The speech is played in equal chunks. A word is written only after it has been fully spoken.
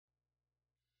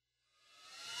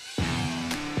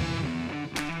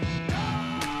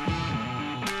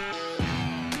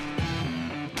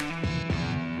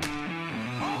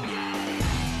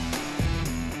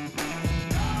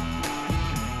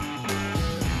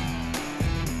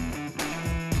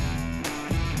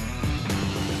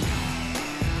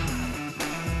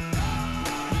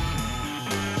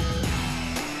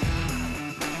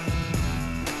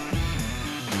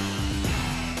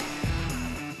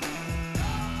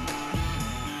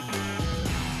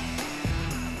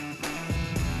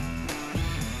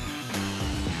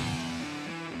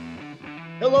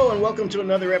Hello and welcome to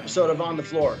another episode of On the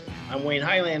Floor. I'm Wayne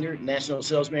Highlander, National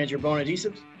Sales Manager of Bona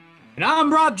Adhesives. And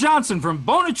I'm Rob Johnson from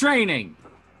Bona Training.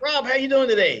 Rob, how you doing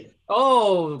today?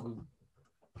 Oh,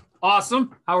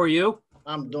 awesome. How are you?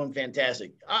 I'm doing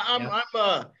fantastic.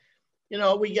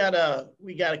 We got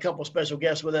a couple special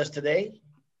guests with us today.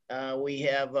 We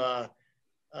have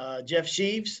Jeff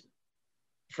Sheaves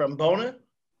from Bona,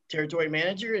 Territory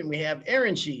Manager, and we have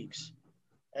Aaron Sheaves.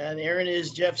 And Aaron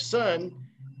is Jeff's son.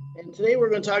 And today we're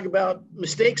going to talk about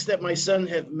mistakes that my son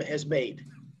has made.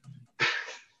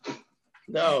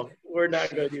 No, we're not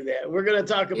going to do that. We're going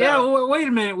to talk about. Yeah, well, wait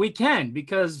a minute. We can,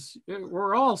 because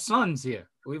we're all sons here.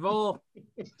 We've all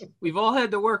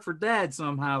had to work for dad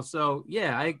somehow. So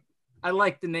yeah, I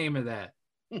like the name of that.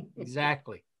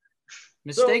 Exactly.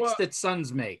 Mistakes that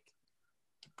sons make.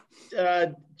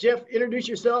 Jeff, introduce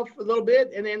yourself a little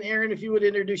bit, and then Aaron, if you would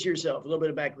introduce yourself, a little bit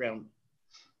of background.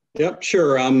 Yep,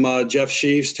 sure. I'm Jeff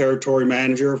Sheaves, Territory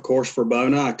Manager, of course, for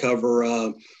Bona. I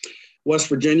cover West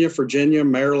Virginia,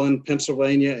 Maryland,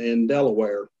 Pennsylvania, and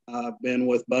Delaware. I've been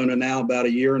with Bona now about a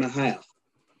year and a half.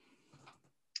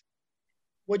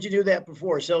 What'd you do that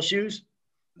before? Sell shoes?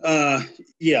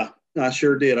 Yeah, I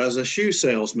sure did. I was a shoe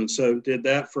salesman, so did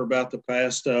that for about the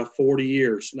past 40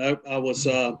 years. Nope, I was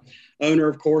owner,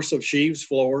 of course, of Sheaves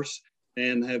Floors,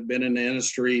 and have been in the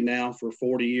industry now for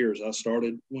 40 years. I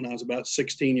started when I was about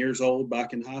 16 years old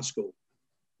back in high school.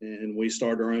 And we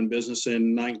started our own business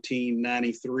in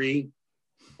 1993.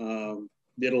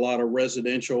 Did a lot of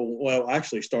residential, well,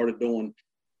 actually started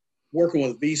working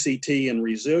with VCT and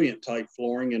resilient type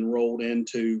flooring and rolled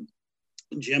into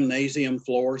gymnasium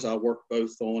floors. I worked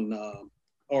both on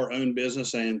our own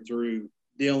business and through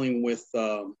dealing with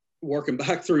working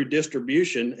back through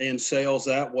distribution and sales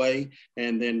that way.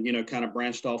 And then, kind of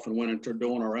branched off and went into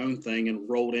doing our own thing and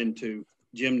rolled into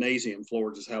gymnasium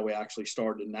floors is how we actually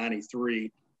started in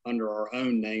 93 under our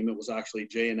own name. It was actually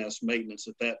J&S Maintenance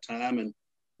at that time, and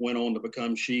went on to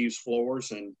become Sheaves Floors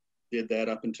and did that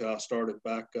up until I started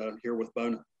back here with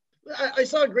Bona. I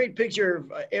saw a great picture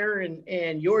of Aaron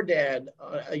and your dad,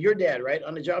 right,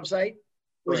 on the job site.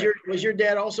 Was your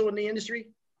dad also in the industry?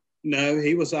 No,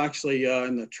 he was actually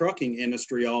in the trucking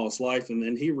industry all his life, and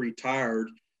then he retired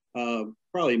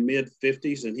probably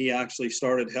mid-50s, and he actually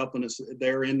started helping us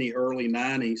there in the early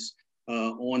 90s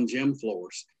on gym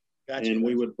floors. Gotcha. And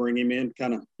we would bring him in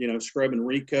kind of, scrubbing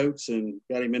recoats, and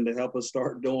got him in to help us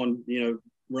start doing,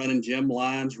 running gym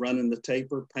lines, running the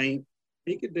taper, paint.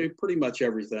 He could do pretty much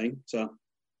everything. So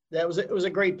it was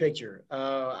a great picture.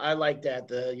 I like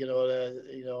that.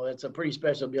 It's a pretty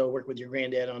special to be able to work with your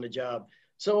granddad on the job.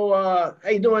 So how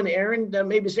you doing, Aaron?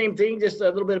 Maybe the same thing, just a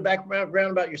little bit of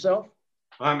background about yourself.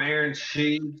 I'm Aaron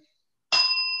Sheaves.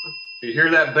 You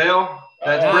hear that bell?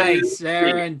 That's nice,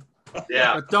 Aaron.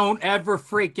 Yeah. But don't ever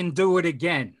freaking do it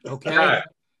again, okay?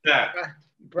 Yeah.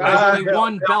 There's only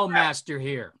one bell master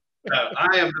here.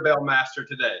 I am the bell master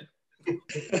today.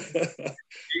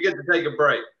 You get to take a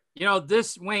break.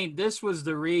 Wayne, this was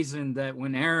the reason that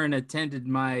when Aaron attended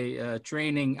my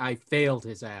training, I failed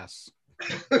his ass.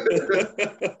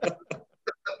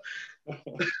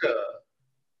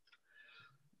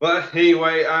 But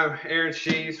anyway, I'm Aaron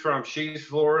Sheaves from Sheaves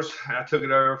Floors. I took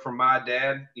it over from my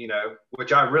dad,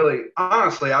 which I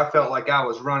felt like I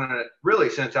was running it really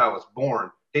since I was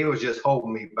born. He was just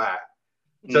holding me back.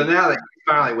 So now that he's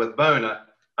finally with Bona,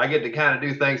 I get to kind of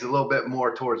do things a little bit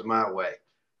more towards my way.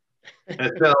 And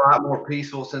it's been a lot more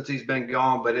peaceful since he's been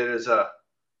gone, but it's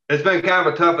been kind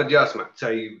of a tough adjustment. So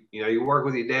you work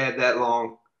with your dad that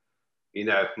long,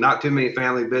 not too many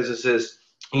family businesses,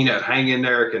 hang in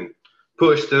there, can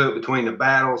push through it between the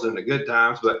battles and the good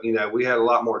times. But, we had a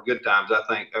lot more good times, I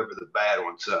think, over the bad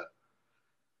ones.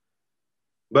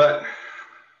 But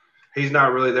he's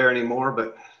not really there anymore,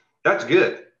 but that's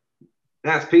good.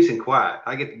 Now it's peace and quiet.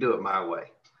 I get to do it my way.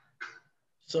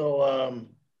 So,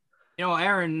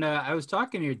 Aaron, I was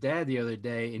talking to your dad the other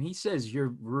day, and he says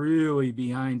you're really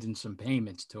behind in some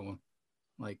payments to him,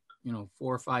 like, 4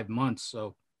 or 5 months.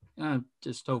 So I'm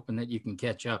just hoping that you can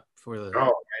catch up for the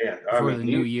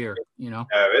new year,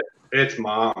 It's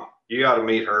Mom. You got to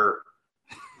meet her.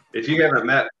 If you haven't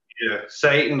met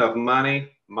Satan of money,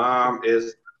 Mom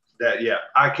is that. Yeah,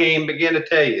 I can't even begin to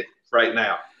tell you right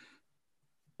now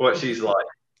what she's like.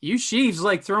 You Sheaves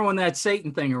like throwing that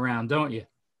Satan thing around, don't you?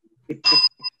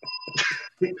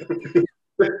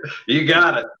 You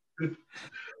got it.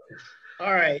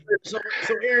 All right. So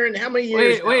Aaron, how many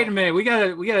years? Wait a minute. We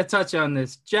gotta touch on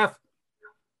this. Jeff,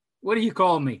 what do you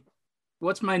call me?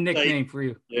 What's my nickname Satan. For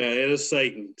you? Yeah, it is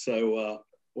Satan. So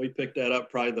we picked that up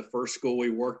probably the first school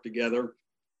we worked together,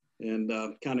 and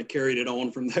kind of carried it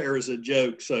on from there as a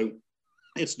joke. So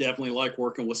it's definitely like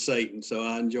working with Satan. So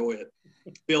I enjoy it.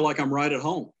 Feel like I'm right at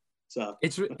home. So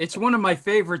it's one of my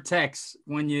favorite texts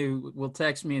when you will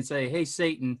text me and say, "Hey,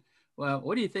 Satan, well,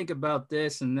 what do you think about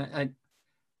this?" And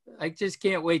I just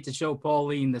can't wait to show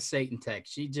Pauline the Satan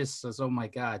text. She just says, "Oh my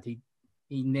God, he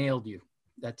nailed you.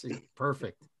 That's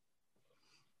perfect."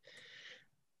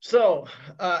 So,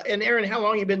 and Aaron, how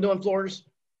long you been doing floors?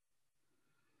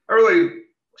 Early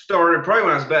started probably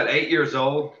when I was about 8 years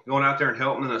old, going out there and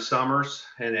helping in the summers.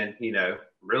 And then,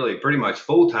 really pretty much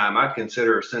full time, I'd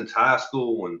consider since high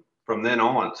school and from then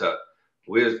on. So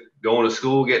we was going to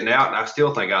school, getting out, and I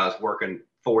still think I was working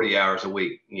 40 hours a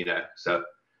week, so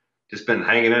just been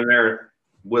hanging in there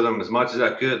with them as much as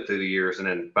I could through the years. And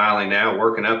then finally now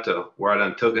working up to where I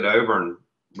done took it over and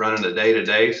running the day to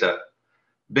day. So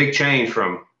big change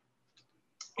from,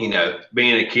 being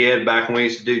a kid back when we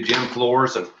used to do gym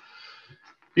floors and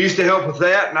used to help with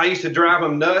that. And I used to drive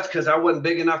them nuts because I wasn't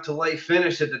big enough to lay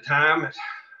finish at the time.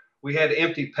 We had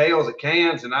empty pails of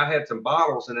cans and I had some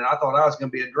bottles in it. I thought I was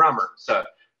going to be a drummer. So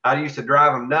I used to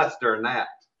drive them nuts during that.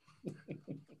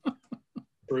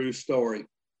 True story.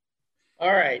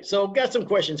 All right. So I've got some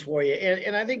questions for you.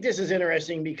 And I think this is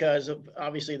interesting because of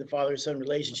obviously the father-son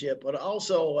relationship, but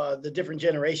also the different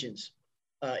generations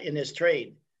in this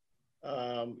trade.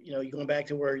 You're going back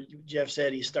to where Jeff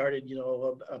said he started,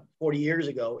 40 years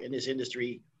ago in this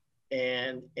industry.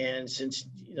 And since,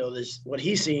 this, what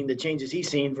he's seen, the changes he's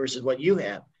seen versus what you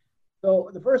have.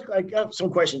 So I got some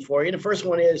questions for you. The first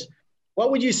one is,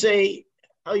 what would you say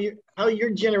how your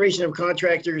generation of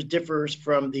contractors differs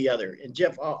from the other? And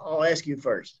Jeff, I'll ask you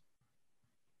first.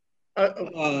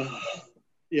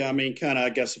 Yeah, I mean, kind of, I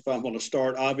guess if I'm going to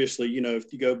start, obviously,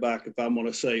 if you go back, if I'm going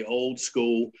to say old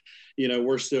school,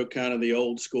 we're still kind of the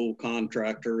old school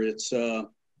contractor. It's, the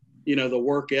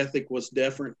work ethic was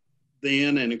different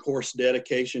then. And of course,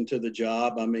 dedication to the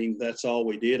job. I mean, that's all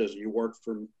we did is you worked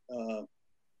from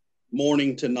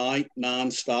morning to night,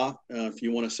 nonstop. If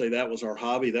you want to say that was our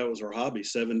hobby,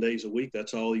 7 days a week.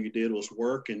 That's all you did was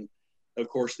work. And of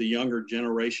course, the younger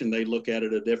generation, they look at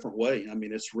it a different way. I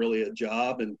mean, it's really a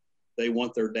job and they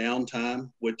want their downtime,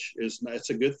 that's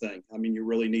a good thing. I mean, you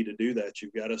really need to do that.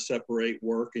 You've got to separate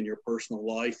work and your personal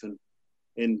life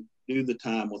and do the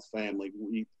time with family.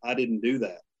 I didn't do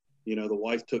that. The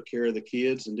wife took care of the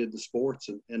kids and did the sports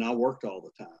and I worked all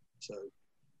the time. So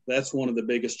that's one of the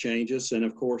biggest changes. And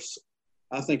of course,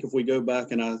 I think if we go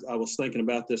back, and I was thinking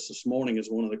about this morning as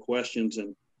one of the questions,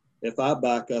 and if I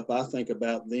back up, I think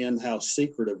about then how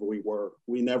secretive we were.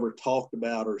 We never talked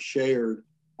about or shared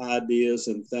ideas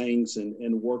and things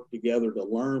and worked together to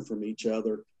learn from each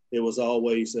other. It was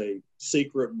always a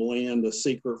secret blend, a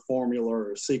secret formula,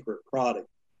 or a secret product.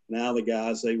 Now the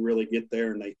guys, they really get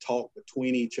there and they talk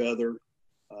between each other,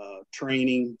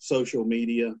 training, social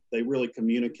media. They really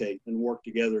communicate and work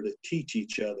together to teach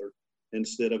each other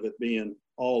instead of it being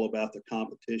all about the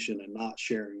competition and not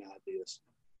sharing ideas.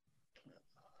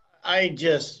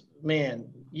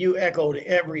 You echoed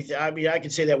everything. I mean, I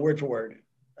could say that word for word.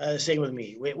 Same with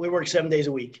me. We work 7 days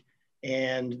a week,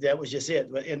 and that was just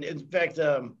it. But in fact,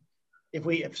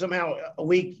 if somehow a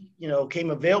week, came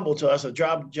available to us, a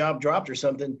job dropped or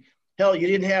something, hell, you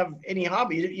didn't have any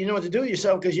hobby. You know what to do with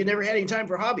yourself because you never had any time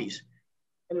for hobbies.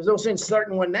 And there's no sense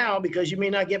starting one now because you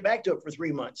may not get back to it for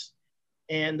 3 months.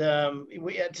 And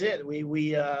that's it.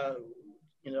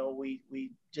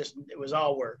 It was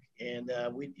all work. And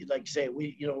we, like you say,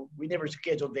 we never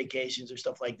scheduled vacations or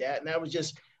stuff like that. And that was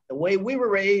just the way we were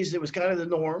raised. It was kind of the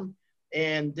norm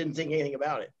and didn't think anything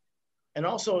about it. And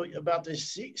also about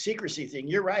this secrecy thing,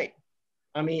 you're right.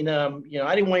 I mean, I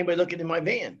didn't want anybody looking in my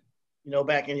van,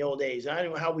 back in the old days. I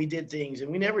didn't know how we did things, and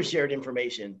we never shared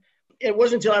information. It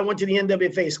wasn't until I went to the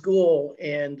NWFA school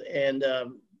and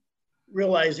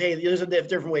realized, hey, there's a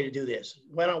different way to do this.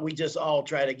 Why don't we just all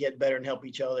try to get better and help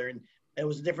each other? And it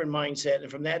was a different mindset. And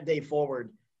from that day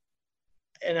forward,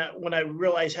 when I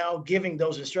realized how giving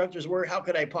those instructors were, how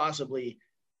could I possibly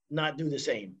not do the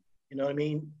same? You know what I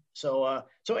mean? So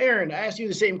Aaron, I asked you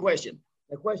the same question.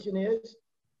 The question is,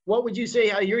 what would you say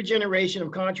how your generation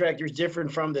of contractors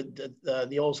different from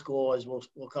the old school, as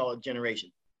we'll call it,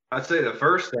 generation? I'd say the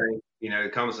first thing,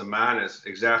 that comes to mind is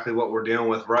exactly what we're dealing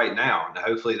with right now. And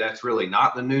hopefully that's really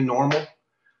not the new normal,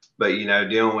 but,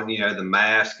 dealing with, the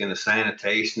mask and the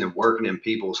sanitation and working in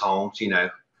people's homes.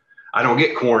 I don't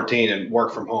get quarantined and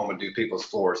work from home and do people's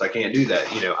floors. I can't do that.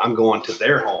 I'm going to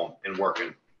their home and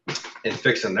working and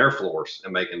fixing their floors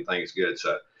and making things good.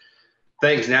 So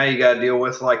things now you got to deal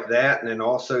with like that. And then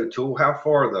also how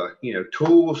far the,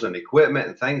 tools and equipment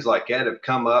and things like that have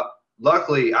come up.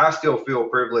 Luckily, I still feel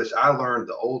privileged. I learned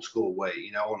the old school way,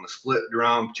 on the split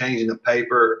drum, changing the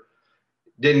paper,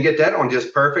 didn't get that on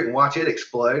Just Perfect and watch it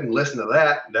explode and listen to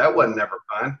that. That wasn't never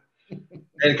fun.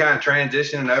 And kind of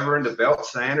transitioning over into belt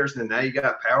sanders, and now you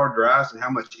got power drives and how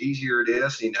much easier it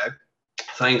is,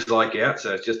 things like that.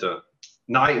 So it's just a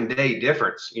night and day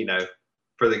difference,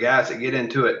 for the guys that get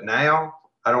into it now.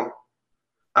 I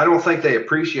don't think they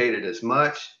appreciate it as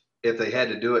much if they had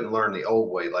to do it and learn the old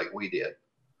way like we did,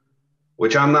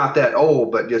 which I'm not that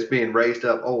old, but just being raised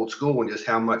up old school and just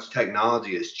how much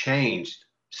technology has changed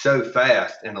so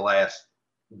fast in the last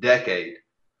decade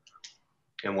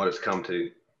and what it's come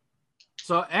to.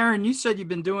 So, Aaron, you said you've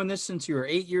been doing this since you were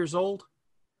 8 years old?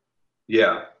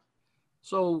 Yeah.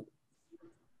 So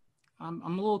I'm a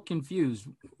little confused.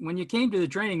 When you came to the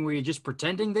training, were you just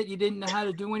pretending that you didn't know how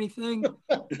to do anything?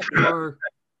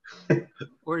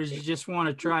 or did you just want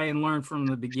to try and learn from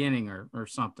the beginning or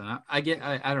something? I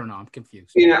don't know. I'm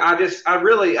confused. I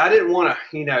didn't want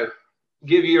to,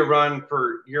 give you a run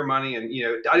for your money, and,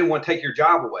 I didn't want to take your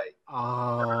job away.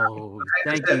 Oh,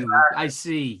 thank you. I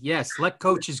see. Yes. Let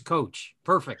coaches coach.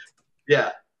 Perfect.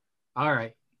 Yeah. All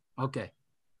right. Okay.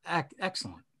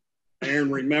 Excellent.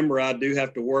 Aaron, remember, I do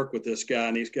have to work with this guy,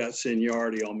 and he's got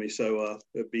seniority on me, so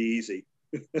it'd be easy.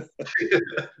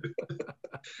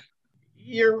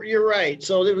 You're right.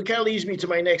 So it kind of leads me to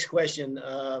my next question,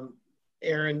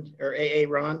 Aaron or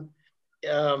Ron.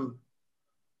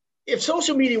 If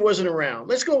social media wasn't around,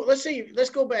 let's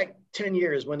go back 10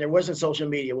 years when there wasn't social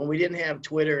media, when we didn't have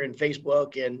Twitter and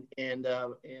Facebook and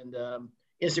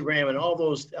Instagram and all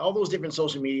those different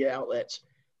social media outlets.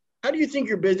 How do you think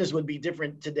your business would be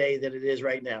different today than it is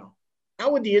right now?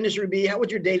 How would the industry be? How would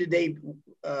your day-to-day,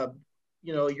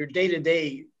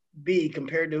 be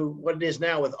compared to what it is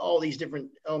now with all these different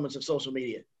elements of social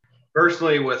media?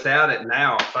 Personally, without it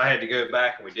now, if I had to go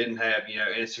back and we didn't have,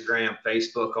 Instagram,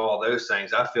 Facebook, all those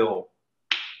things, I feel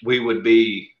I would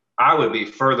be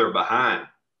further behind,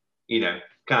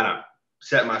 kind of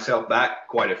set myself back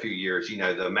quite a few years,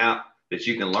 the amount that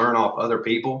you can learn off other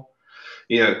people.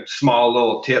 Small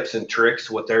little tips and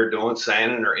tricks, what they're doing,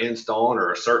 sanding or installing,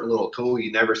 or a certain little tool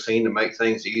you never seen to make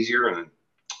things easier. And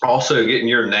also getting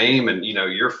your name and,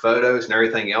 your photos and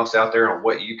everything else out there on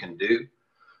what you can do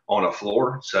on a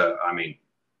floor. So, I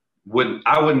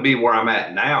wouldn't be where I'm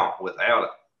at now without it.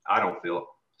 I don't feel it.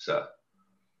 So.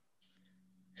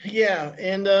 Yeah.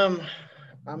 And,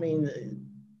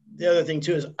 the other thing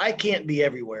too is I can't be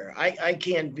everywhere. I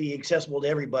can't be accessible to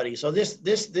everybody. So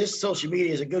this social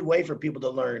media is a good way for people to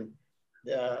learn,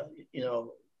 the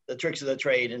tricks of the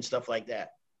trade and stuff like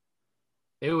that.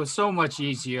 It was so much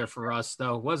easier for us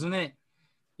though, wasn't it?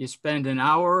 You spend an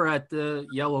hour at the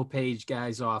Yellow Page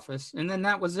guy's office, and then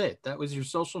that was it. That was your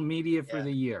social media for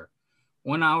the year.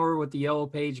 1 hour with the Yellow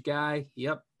Page guy.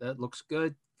 Yep, that looks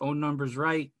good. Phone number's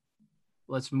right.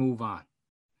 Let's move on.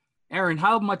 Aaron,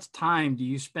 how much time do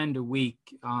you spend a week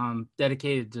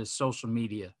dedicated to social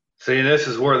media? See, this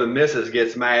is where the missus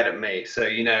gets mad at me. So,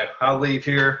 I'll leave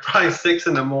here probably 6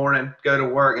 a.m, go to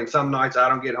work, and some nights I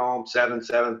don't get home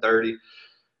 7:30.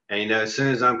 And, as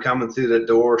soon as I'm coming through the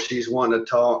door, she's wanting to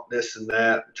talk, this and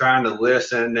that, trying to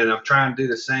listen. And I'm trying to do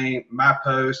the same, my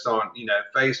posts on,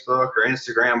 Facebook or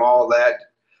Instagram, all that.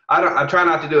 I try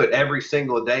not to do it every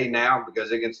single day now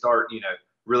because it can start,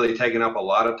 really taking up a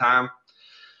lot of time.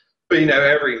 But,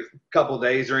 every couple of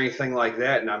days or anything like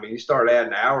that. And you start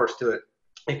adding hours to it,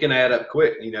 it can add up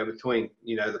quick, between,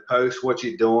 the posts, what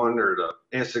you're doing, or the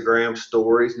Instagram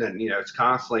stories. And then, it's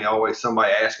constantly always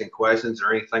somebody asking questions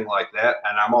or anything like that.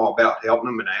 And I'm all about helping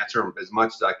them and answering them as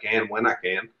much as I can when I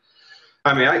can.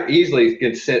 I easily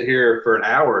can sit here for an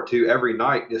hour or two every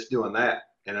night just doing that.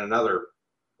 And another,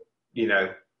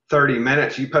 30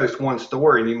 minutes, you post one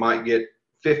story and you might get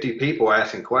 50 people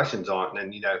asking questions on it.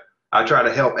 And, I try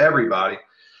to help everybody.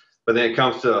 But then it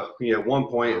comes to, one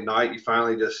point at night, you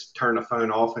finally just turn the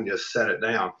phone off and just set it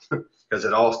down because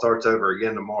it all starts over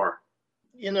again tomorrow.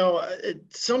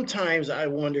 Sometimes I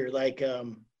wonder,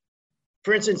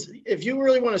 for instance, if you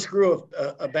really want to screw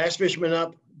a bass fisherman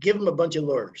up, give him a bunch of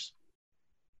lures.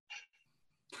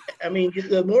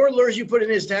 The more lures you put in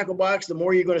his tackle box, the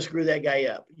more you're going to screw that guy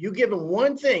up. You give him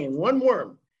one thing, one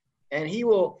worm, and he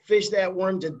will fish that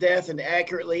worm to death and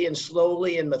accurately and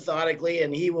slowly and methodically,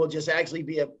 and he will just actually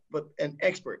be an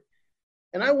expert.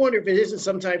 And I wonder if it isn't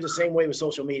sometimes the same way with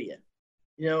social media.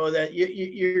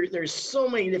 That there's so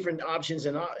many different options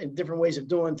and different ways of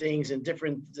doing things and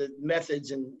different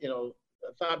methods and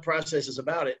thought processes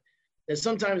about it. That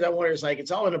sometimes I wonder,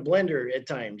 it's all in a blender at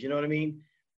times. You know what I mean?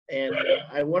 And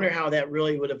I wonder how that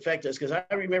really would affect us, because I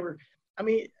remember.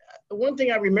 One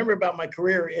thing I remember about my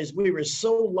career is we were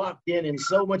so locked in and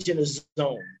so much in a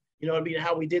zone,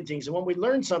 how we did things. And when we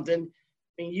learned something,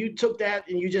 I mean, you took that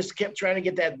and you just kept trying to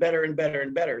get that better and better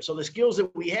and better. So the skills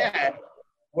that we had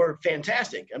were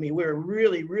fantastic. I mean, we were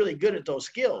really, really good at those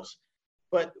skills,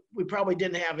 but we probably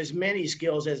didn't have as many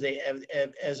skills as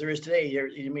there is today.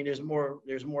 I mean, there's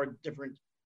more different,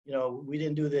 you know, we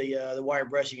didn't do the wire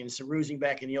brushing and cerusing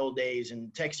back in the old days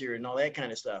and texture and all that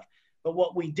kind of stuff. But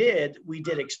what we did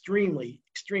extremely,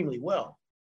 extremely well.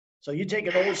 So you take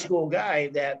an old school guy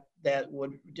that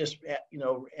would just, you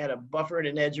know, had a buffer and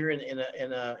an edger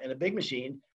and a big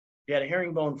machine. You had a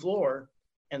herringbone floor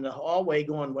and the hallway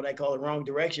going what I call the wrong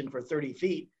direction for 30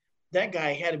 feet. That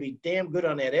guy had to be damn good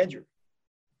on that edger.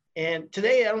 And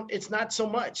today, it's not so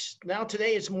much. Now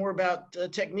today, it's more about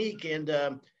technique and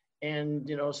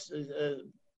you know,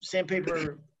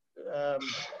 sandpaper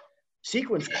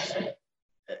sequences.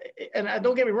 And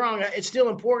don't get me wrong, it's still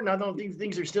important. I don't think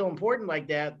things are still important like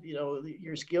that, you know,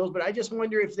 your skills. But I just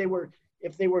wonder if they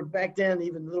were back then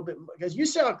even a little bit, because you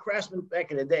saw a craftsman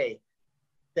back in the day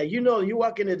that, you know, you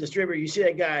walk into the distributor, you see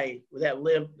that guy with that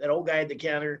limp, that old guy at the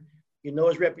counter, you know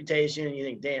his reputation, and you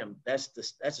think, damn, that's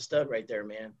a stud right there,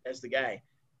 man. That's the guy.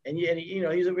 And you know,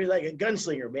 he's like a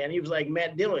gunslinger, man. He was like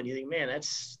Matt Dillon. You think, man,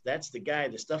 that's the guy,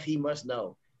 the stuff he must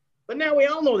know. But now we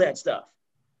all know that stuff.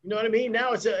 You know what I mean?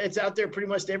 Now it's out there pretty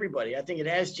much to everybody. I think it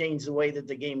has changed the way that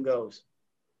the game goes.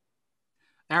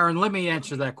 Aaron, let me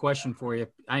answer that question for you.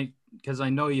 Because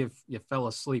I know you fell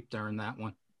asleep during that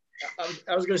one.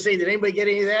 I was going to say, did anybody get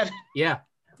any of that? Yeah.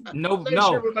 No. I'm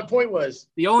not sure what my point was.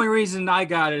 The only reason I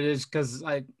got it is because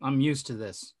I'm used to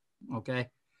this. Okay.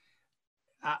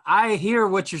 I hear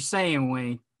what you're saying,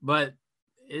 Wayne, but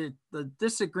the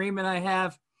disagreement I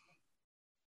have,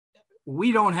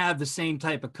 we don't have the same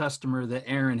type of customer that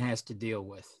Aaron has to deal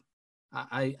with.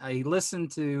 I listen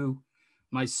to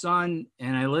my son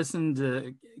and I listen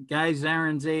to guys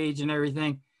Aaron's age and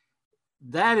everything.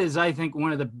 That is, I think,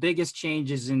 one of the biggest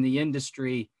changes in the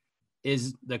industry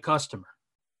is the customer.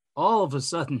 All of a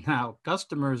sudden now,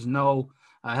 customers know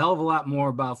a hell of a lot more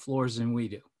about floors than we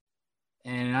do.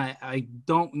 And I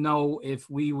don't know if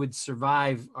we would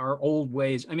survive our old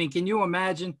ways. I mean, can you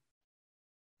imagine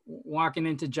walking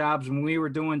into jobs when we were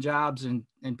doing jobs and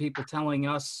people telling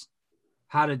us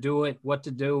how to do it, what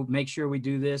to do, make sure we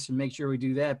do this and make sure we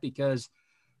do that, because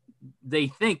they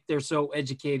think they're so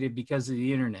educated because of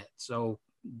the internet. So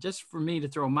just for me to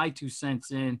throw my 2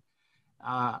 cents in,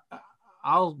 I'm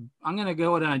going to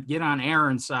go and get on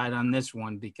Aaron's side on this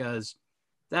one, because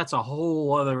that's a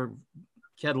whole other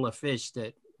kettle of fish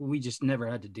that we just never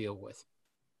had to deal with.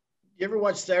 You ever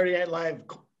watch Saturday Night Live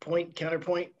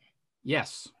Counterpoint?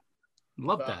 Yes.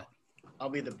 Love that. I'll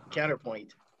be the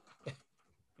counterpoint.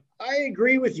 I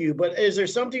agree with you, but is there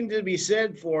something to be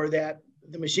said for that?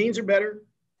 The machines are better.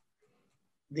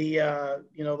 The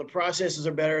you know, the processes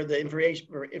are better. The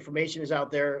information is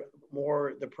out there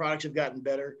more. The products have gotten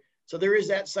better. So there is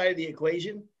that side of the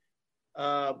equation.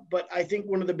 But I think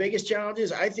one of the biggest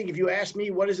challenges, I think if you ask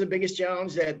me, what is the biggest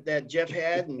challenge that Jeff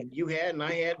had and you had and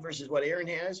I had versus what Aaron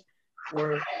has,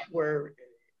 where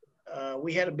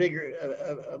we had a bigger,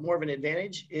 more of an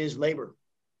advantage, is labor.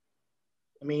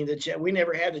 I mean, we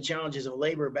never had the challenges of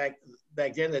labor back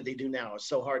then that they do now. It's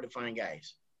so hard to find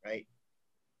guys, right?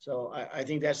 So I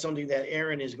think that's something that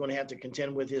Aaron is going to have to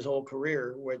contend with his whole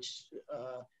career, which,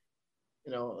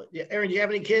 you know, Aaron, do you have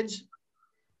any kids?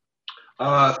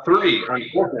 3,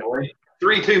 unfortunately.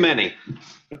 3 too many.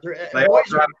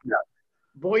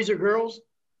 Boys or girls?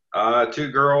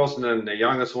 2 girls, and then the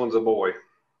youngest one's a boy.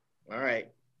 All right.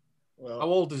 Well, how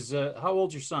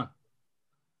old's your son?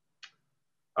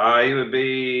 He would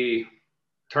be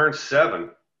turned 7.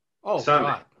 Oh, Sunday.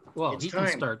 God. Well, It's he time.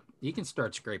 can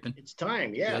start scraping. it's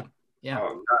time. Yeah. Good. Yeah.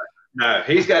 Oh, no,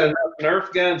 he's got enough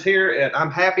Nerf guns here, and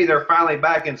I'm happy they're finally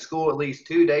back in school at least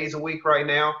 2 days a week right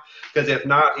now, because if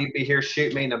not, he'd be here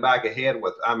shooting me in the back of the head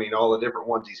with, I mean, all the different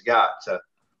ones he's got.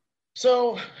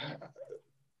 So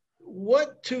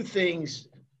what 2 things,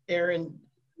 Aaron,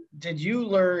 did you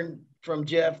learn from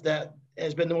Jeff that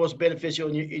has been the most beneficial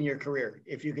in your career,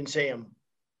 if you can say them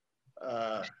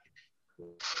on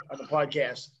the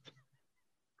podcast?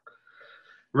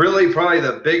 Really, probably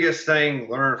the biggest thing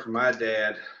learned from my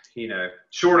dad, you know,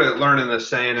 short of learning the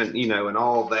sand and, you know, and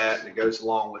all that that goes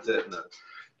along with it and the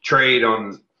trade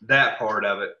on that part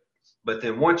of it. But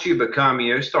then once you become,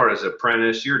 you know, start as an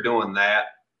apprentice, you're doing that.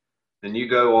 Then you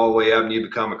go all the way up and you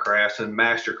become a craftsman,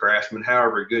 master craftsman,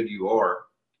 however good you are.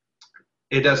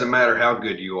 It doesn't matter how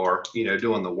good you are, you know,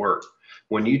 doing the work.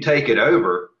 When you take it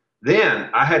over, then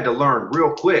I had to learn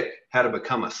real quick how to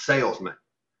become a salesman.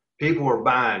 People are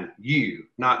buying you,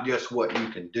 not just what you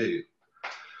can do.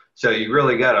 So you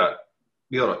really got to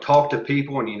be able to talk to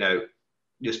people and, you know,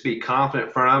 just be confident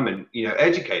in front of them and, you know,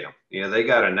 educate them. You know, they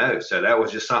got to know. So that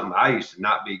was just something I used to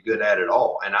not be good at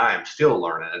all. And I am still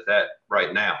learning at that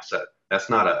right now. So that's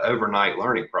not an overnight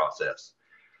learning process.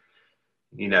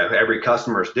 You know, every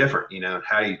customer is different, you know, and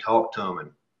how you talk to them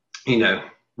and, you know,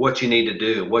 what you need to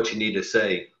do, what you need to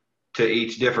say to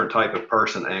each different type of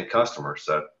person and customer.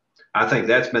 So I think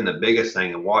that's been the biggest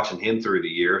thing, and watching him through the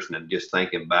years and then just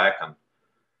thinking back on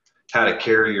how to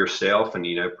carry yourself and,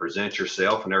 you know, present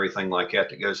yourself and everything like that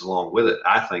that goes along with it,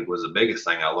 I think was the biggest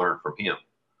thing I learned from him.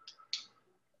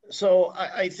 So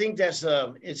I think that's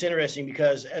it's interesting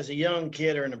because as a young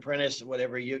kid or an apprentice,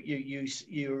 whatever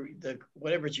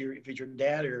whatever if it's your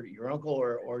dad or your uncle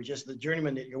or just the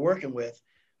journeyman that you're working with,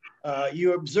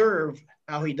 you observe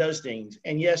how he does things.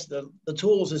 And yes, the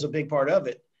tools is a big part of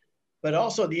it, but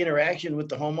also the interaction with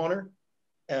the homeowner,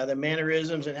 the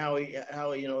mannerisms and how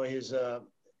you know his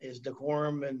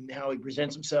decorum and how he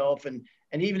presents himself, and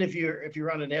even if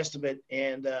you're on an estimate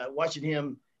and watching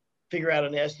him figure out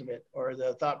an estimate or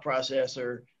the thought process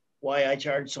or why I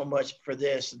charge so much for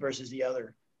this versus the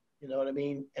other, you know what I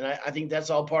mean? And I think that's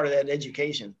all part of that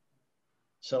education.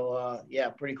 So yeah,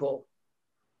 pretty cool.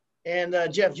 And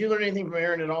Jeff, did you learn anything from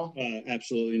Aaron at all?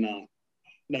 Absolutely not.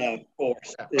 No, of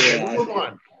course. Okay, we'll move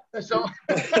on. So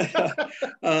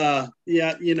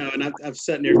yeah, you know, and I've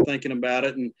sitting there thinking about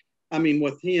it, and I mean,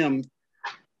 with him,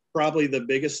 probably the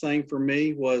biggest thing for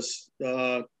me was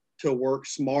to work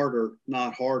smarter,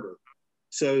 not harder.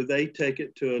 So they take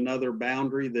it to another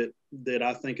boundary that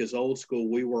I think is old school.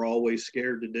 We were always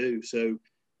scared to do. So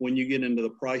when you get into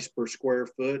the price per square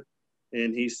foot,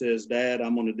 and he says, Dad,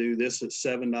 I'm going to do this at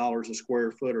 $7 a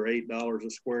square foot or $8 a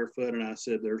square foot. And I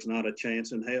said, there's not a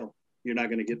chance in hell. You're not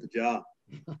going to get the job.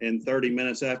 And 30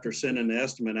 minutes after sending the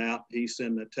estimate out, he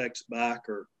sent a text back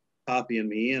or copying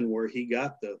me in where he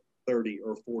got the $30,000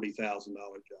 or $40,000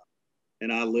 job.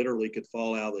 And I literally could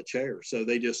fall out of the chair. So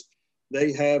there's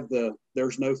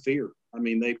no fear. I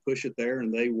mean, they push it there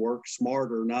and they work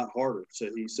smarter, not harder. So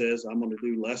he says, I'm going to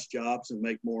do less jobs and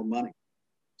make more money.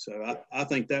 So I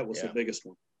think that was the biggest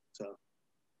one. So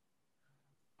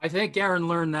I think Aaron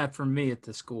learned that from me at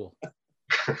the school.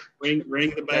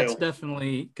 ring the bell. That's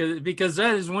definitely because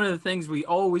that is one of the things we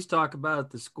always talk about at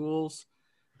the schools.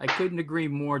 I couldn't agree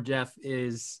more, Jeff,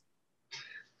 is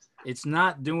it's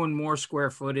not doing more square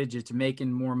footage. It's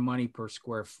making more money per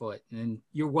square foot. And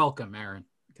you're welcome, Aaron,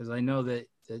 because I know that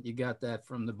you got that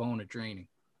from the Bona training.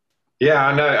 Yeah,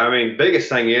 I know. I mean, biggest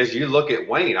thing is you look at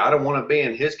Wayne. I don't want to be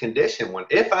in his condition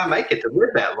if I make it to live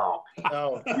that long.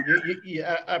 No,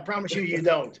 I promise you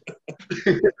don't.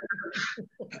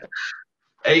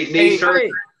 8 knee surgery.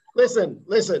 Hey,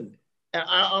 listen.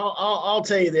 I'll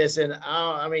tell you this, and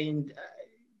I mean,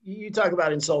 you talk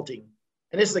about insulting,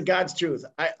 and this is the God's truth.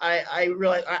 I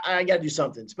realize I got to do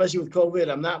something, especially with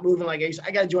COVID. I'm not moving like I used to.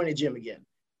 I got to join the gym again.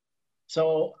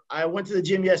 So I went to the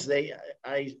gym yesterday.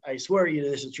 I swear to you,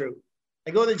 this is true. I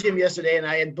go to the gym yesterday, and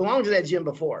I had belonged to that gym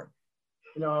before,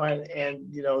 you know,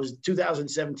 and you know, it was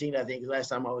 2017, I think, the last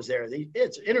time I was there.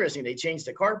 It's interesting. They changed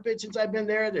the carpet since I've been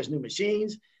there. There's new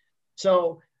machines.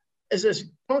 So as this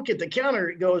punk at the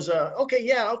counter goes,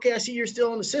 okay, I see you're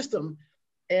still in the system.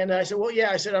 And I said, well,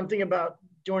 yeah, I said, I'm thinking about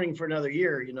joining for another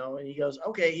year, you know. And he goes,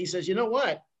 okay. He says, you know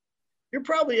what? You're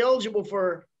probably eligible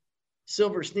for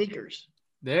silver sneakers.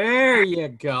 There you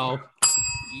go.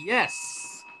 Yes.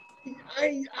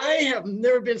 I have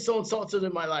never been so insulted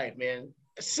in my life, man.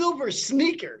 Silver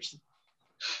sneakers.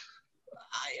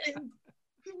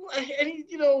 And he,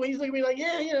 you know, he's looking at me like,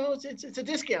 yeah, you know, it's a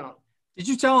discount. Did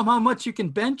you tell him how much you can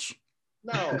bench?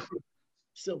 No.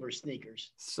 Silver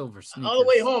sneakers. Silver sneakers. All the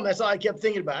way home, that's all I kept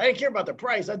thinking about. I didn't care about the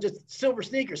price. I just silver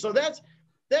sneakers. So that's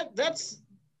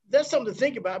something to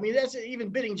think about. I mean, that's even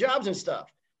bidding jobs and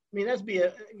stuff. I mean,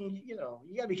 you know,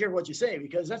 you got to be careful what you say,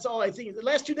 because that's all I think. The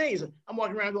last 2 days, I'm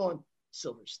walking around going,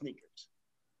 silver sneakers.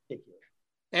 Ridiculous.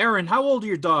 Aaron, how old are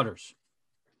your daughters?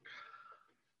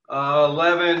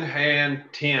 11 and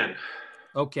 10.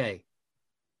 Okay.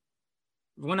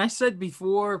 When I said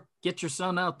before, get your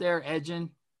son out there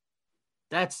edging,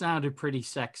 that sounded pretty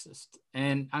sexist.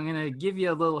 And I'm going to give you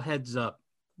a little heads up.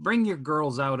 Bring your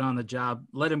girls out on the job.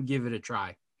 Let them give it a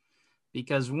try.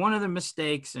 Because one of the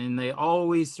mistakes, and they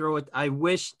always throw it, I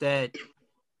wish that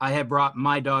I had brought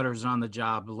my daughters on the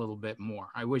job a little bit more.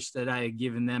 I wish that I had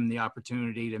given them the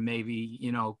opportunity to maybe,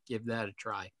 you know, give that a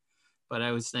try. But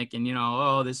I was thinking, you know,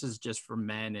 oh, this is just for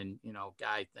men and, you know,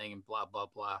 guy thing and blah, blah,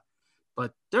 blah.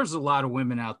 But there's a lot of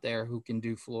women out there who can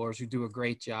do floors, who do a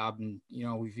great job. And, you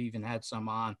know, we've even had some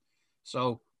on.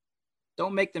 So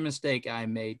don't make the mistake I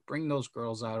made. Bring those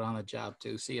girls out on the job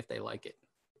too. See if they like it.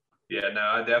 Yeah, no,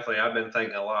 I've been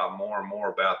thinking a lot more and more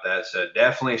about that. So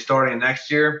definitely starting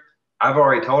next year, I've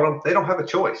already told them they don't have a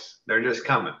choice. They're just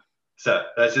coming. So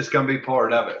that's just going to be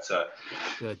part of it. So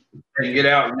Good. they get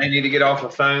out and they need to get off the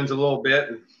phones a little bit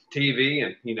and TV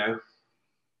and, you know,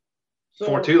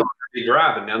 for too long they'll be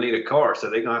driving. They'll need a car. So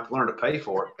they're going to have to learn to pay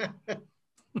for it.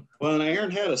 Well, and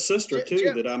Aaron had a sister too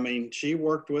Jeff. that, I mean, she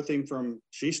worked with him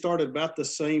she started about the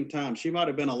same time. She might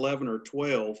have been 11 or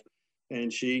 12,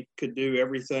 and she could do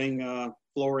everything,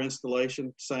 floor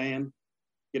installation, sand,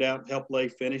 get out and help lay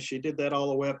finish. She did that all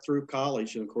the way up through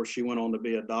college. And of course, she went on to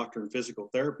be a doctor in physical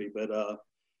therapy, but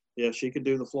yeah, she could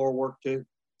do the floor work too.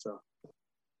 So,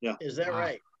 yeah. Is that Wow.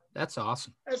 right? That's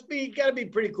awesome. Got to be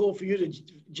pretty cool for you to,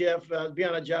 Jeff, be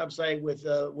on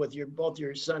a both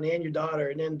your son and your daughter,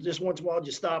 and then just once in a while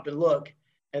just stop and look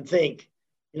and think,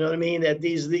 you know what I mean? That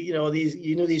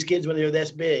you knew these kids when they were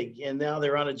this big, and now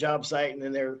they're on a job site, and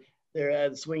then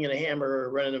they're swinging a hammer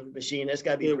or running a machine. That's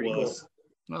got to be pretty cool.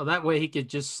 Well, that way he could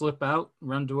just slip out,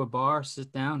 run to a bar,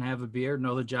 sit down, have a beer,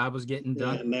 know the job was getting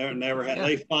done. Yeah, never had. Yeah.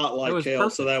 They fought like hell,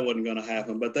 perfect. so that wasn't going to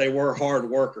happen. But they were hard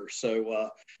workers, so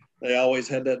they always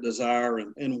had that desire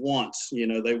and wants. You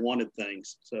know, they wanted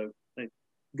things. So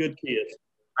good kids.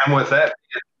 And with that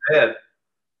being said,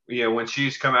 you know, when she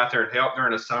used to come out there and help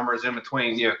during the summers in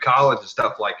between, you know, college and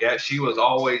stuff like that, she was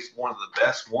always one of the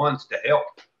best ones to help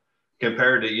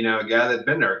compared to, you know, a guy that'd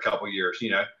been there a couple of years.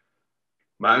 You know,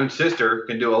 my own sister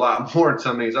can do a lot more than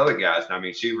some of these other guys. I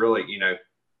mean, she really, you know,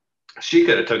 she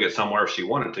could have took it somewhere if she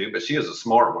wanted to, but she is a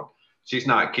smart one. She's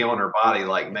not killing her body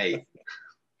like me.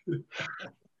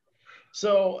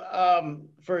 So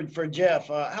for Jeff,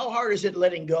 how hard is it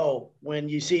letting go when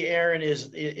you see Aaron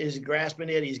is grasping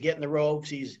it? He's getting the ropes.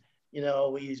 He's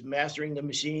mastering the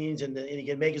machines, and he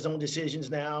can make his own decisions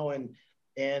now.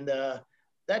 And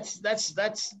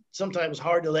that's sometimes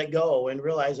hard to let go and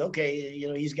realize, okay, you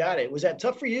know, he's got it. Was that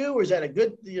tough for you, or is that a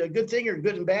good thing, or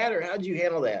good and bad, or how did you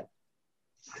handle that?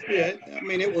 Yeah, I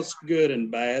mean, it was good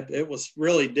and bad. It was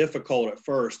really difficult at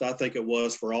first. I think it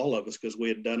was for all of us because we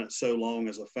had done it so long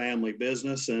as a family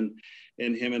business, and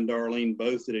him and Darlene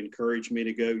both had encouraged me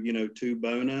to go, you know, to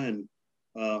Bona,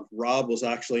 and Rob was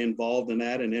actually involved in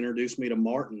that and introduced me to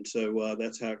Martin. So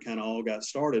that's how it kind of all got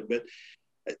started. But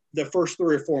the first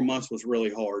 3 or 4 months was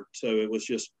really hard. So it was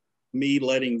just me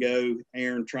letting go,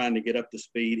 Aaron trying to get up to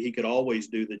speed. He could always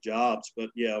do the jobs, but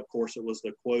yeah, of course it was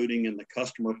the quoting and the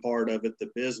customer part of it, the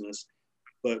business.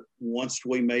 But once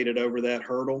we made it over that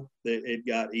hurdle, it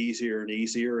got easier and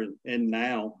easier. And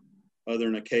now, other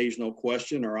than an occasional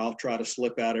question, or I'll try to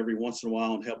slip out every once in a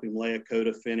while and help him lay a coat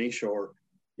of finish, or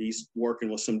he's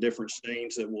working with some different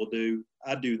stains that we'll do.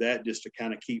 I do that just to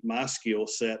kind of keep my skill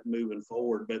set moving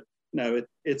forward. But no,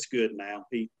 it's good now.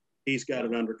 He's got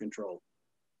it under control.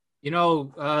 You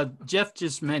know, Jeff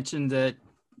just mentioned that,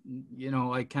 you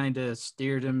know, I kind of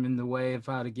steered him in the way of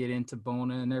how to get into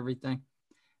Bona and everything.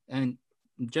 And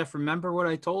Jeff, remember what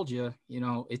I told you, you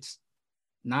know, it's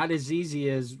not as easy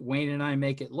as Wayne and I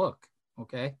make it look.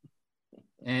 Okay.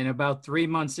 And about 3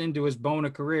 months into his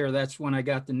Bona career, that's when I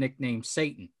got the nickname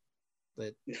Satan.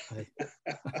 That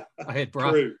I had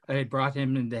brought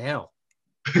him into hell.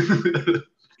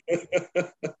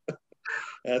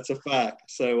 That's a fact.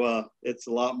 So it's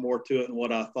a lot more to it than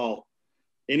what I thought.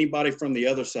 Anybody from the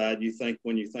other side, you think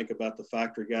when you think about the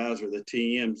factory guys or the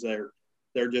TMs,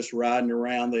 they're just riding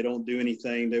around. They don't do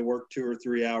anything. They work 2 or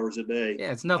 3 hours a day.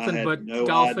 Yeah, it's nothing but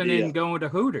golfing and going to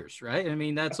Hooters, right? I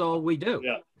mean, that's all we do.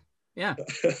 Yeah,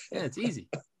 it's easy.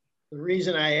 The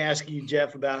reason I ask you,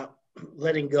 Jeff, about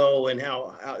letting go and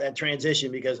how that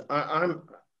transition, because I'm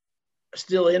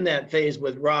still in that phase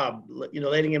with Rob, you know,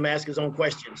 letting him ask his own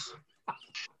questions.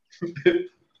 And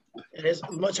it's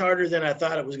much harder than I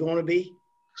thought it was going to be.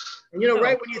 And, you know,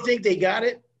 right when you think they got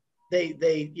it, they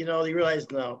realize,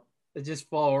 no. They just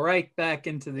fall right back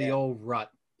into the old rut.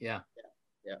 Yeah.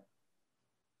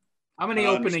 How many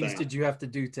openings did you have to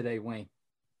do today, Wayne?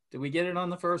 Did we get it on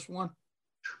the first one?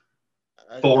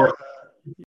 4.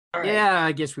 Right. Yeah,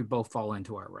 I guess we both fall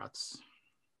into our ruts.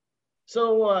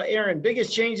 So, Aaron,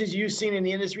 biggest changes you've seen in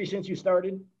the industry since you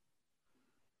started?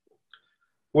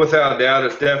 Without doubt,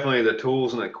 it's definitely the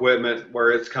tools and equipment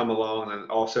where it's come along, and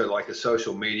also like the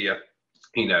social media.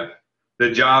 You know,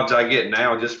 the jobs I get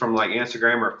now just from like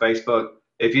Instagram or Facebook,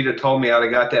 if you'd have told me I'd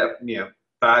have got that, you know,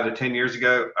 5 to 10 years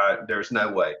ago, there's no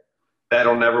way.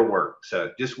 That'll never work.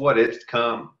 So just what it's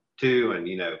come to, and,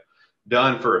 you know,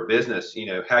 done for a business, you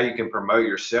know, how you can promote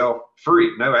yourself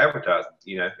free, no advertising,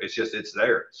 you know, it's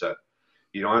there. So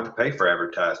you don't have to pay for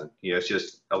advertising. You know, it's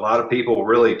just a lot of people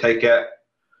really take that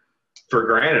for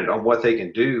granted on what they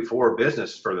can do for a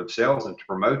business for themselves and to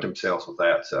promote themselves with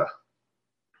that. So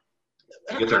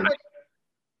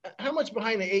how much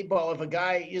behind the eight ball if a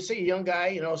guy, you say a young guy,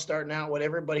 you know, starting out,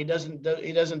 whatever, but he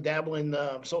doesn't dabble in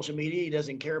social media. He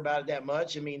doesn't care about it that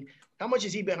much. I mean, how much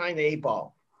is he behind the eight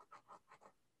ball?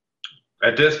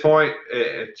 At this point,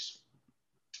 it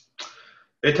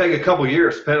take a couple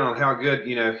years, depending on how good,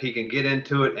 you know, he can get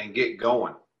into it and get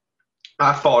going.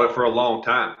 I fought it for a long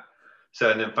time. So,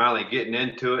 and then finally getting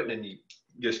into it, and then you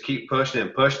just keep pushing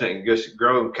it and just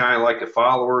growing kind of like the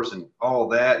followers and all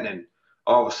that. And then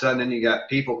all of a sudden, then you got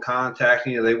people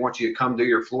contacting you. They want you to come do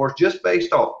your floors just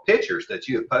based off pictures that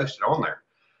you have posted on there.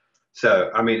 So,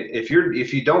 I mean, if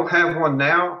you don't have one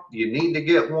now, you need to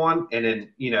get one. And then,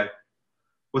 you know,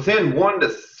 within 1 to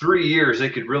 3 years,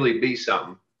 it could really be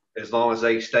something as long as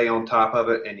they stay on top of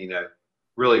it and, you know,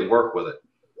 really work with it.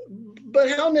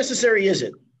 But how necessary is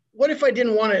it? What if I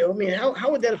didn't want to? I mean,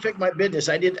 how would that affect my business?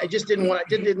 I just didn't want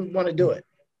to do it.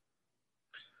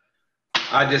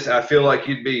 I feel like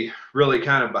you'd be really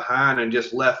kind of behind and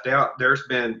just left out. There's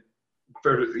been,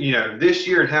 for, you know, this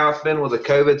year and how it's been with the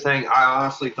COVID thing, I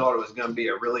honestly thought it was going to be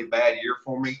a really bad year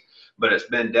for me, but it's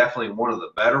been definitely one of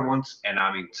the better ones. And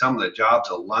I mean, some of the jobs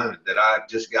alone that I've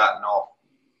just gotten off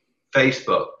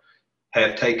Facebook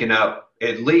have taken up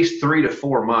at least 3 to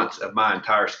 4 months of my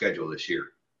entire schedule this year,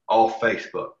 off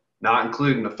Facebook, not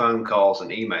including the phone calls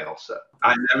and emails. So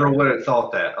I never would have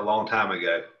thought that a long time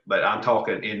ago, but I'm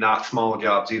talking in not small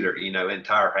jobs either, you know,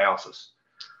 entire houses.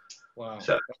 Wow.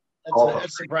 So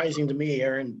that's surprising to me,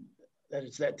 Aaron, that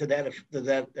it's to that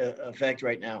effect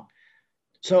right now.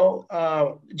 So,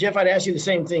 Jeff, I'd ask you the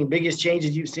same thing. Biggest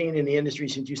changes you've seen in the industry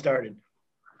since you started,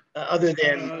 other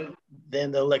than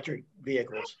the electric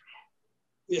vehicles?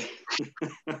 Yeah.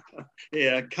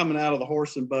 Yeah, coming out of the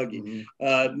horse and buggy.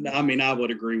 Mm-hmm. I mean, I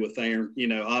would agree with Aaron. You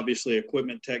know, obviously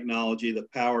equipment technology, the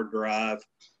power drive,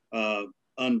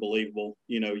 unbelievable.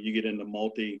 You know, you get into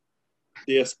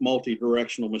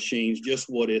multi-directional machines, just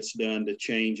what it's done to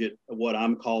change it, what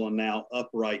I'm calling now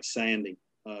upright sanding.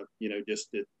 You know,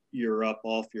 just that you're up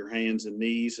off your hands and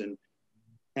knees, and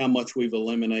how much we've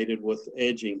eliminated with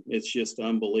edging. It's just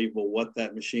unbelievable what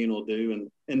that machine will do.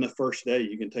 And in the first day,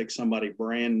 you can take somebody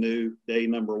brand new, day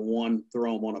number 1,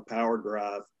 throw them on a power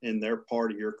drive, and they're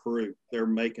part of your crew. They're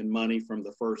making money from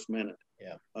the first minute.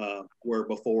 Yeah. Where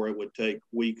before it would take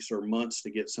weeks or months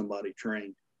to get somebody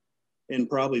trained. And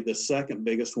probably the second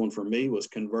biggest one for me was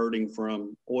converting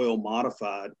from oil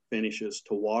modified finishes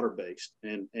to water-based.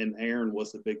 And Aaron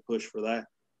was the big push for that.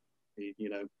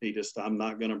 He just, I'm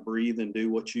not going to breathe and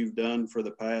do what you've done for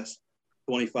the past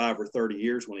 25 or 30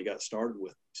 years when he got started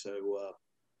with me. So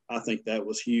I think that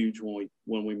was huge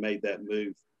when we made that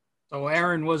move. So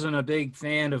Aaron wasn't a big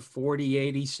fan of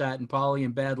 40/80 satin poly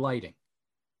and bad lighting.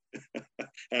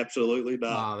 Absolutely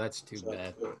not. Oh, that's too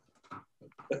bad.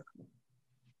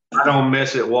 I don't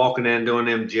miss it walking in doing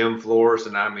them gym floors.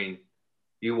 And I mean,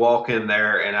 you walk in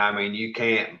there and I mean, you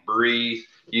can't breathe,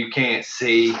 you can't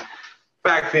see.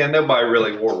 Back then, nobody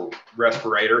really wore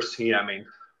respirators. You know, I mean,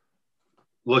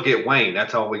 look at Wayne.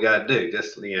 That's all we got to do.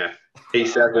 Just, you know, he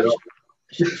said it all.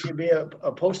 Should be a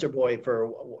poster boy for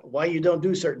why you don't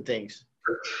do certain things.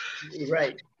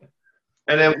 Right.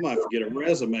 And then we might have to get a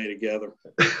resume together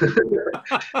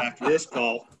after this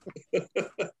call.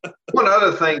 One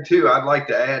other thing too, I'd like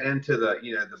to add into the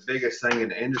biggest thing in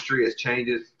the industry is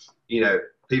changes. You know,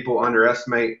 people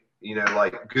underestimate, you know,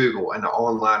 like Google and the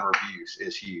online reviews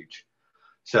is huge.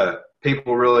 So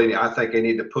people really, I think they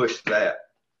need to push that,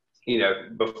 you know,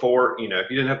 before, you know, if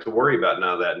you didn't have to worry about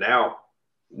none of that. Now,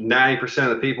 90%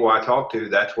 of the people I talk to,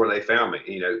 that's where they found me,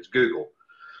 you know, it's Google,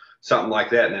 something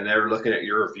like that. And then they're looking at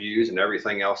your reviews and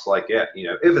everything else like that. You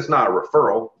know, if it's not a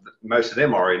referral, most of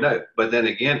them already know. But then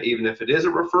again, even if it is a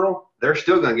referral, they're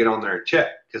still going to get on there and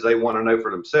check because they want to know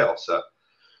for themselves. So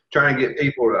trying to get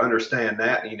people to understand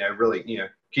that, you know, really, you know,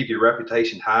 keep your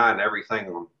reputation high and everything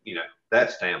on, you know, that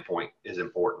standpoint is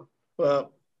important.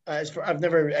 Well, I've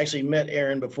never actually met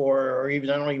Aaron before, or even,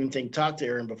 I don't even think talked to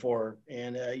Aaron before.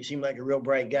 And you seem like a real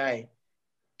bright guy.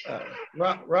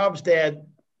 Rob's dad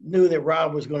knew that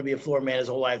Rob was going to be a floor man his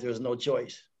whole life. There was no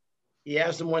choice. He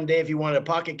asked him one day if he wanted a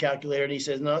pocket calculator, and he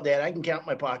says, "No, Dad, I can count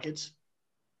my pockets.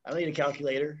 I don't need a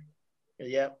calculator."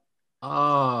 Yeah.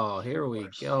 Oh, here we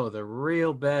go. The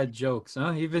real bad jokes,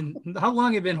 huh? How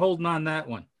long have you been holding on that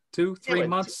one? 2, 3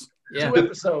 months? Yeah. 2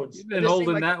 episodes. You've been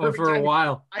holding that one for a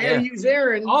while. I had to use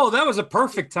Aaron. Oh, that was a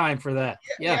perfect time for that.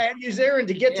 Yeah. I had to use Aaron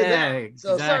to get to that. Exactly.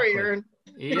 So sorry, Aaron.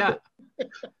 Yeah.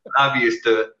 I'm used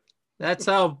to it. That's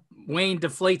how Wayne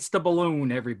deflates the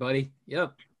balloon, everybody.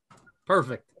 Yep.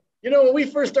 Perfect. You know, when we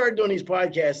first started doing these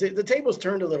podcasts, the tables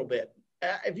turned a little bit.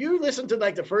 If you listen to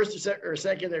like the first or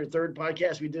second or third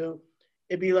podcast we do,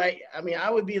 it'd be like, I mean, I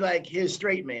would be like his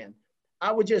straight man.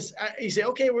 he said,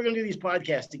 okay, we're going to do these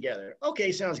podcasts together.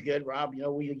 Okay, sounds good, Rob. You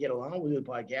know, we get along, we'll do the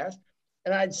podcast.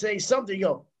 And I'd say something, you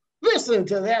go, listen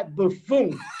to that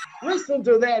buffoon. Listen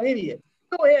to that idiot.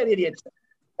 Go ahead, idiot.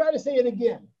 Try to say it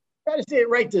again. Try to say it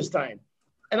right this time.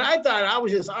 And I thought I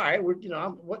was just, all right,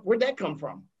 where'd that come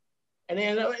from? And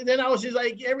then I was just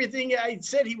like, everything I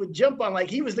said he would jump on, like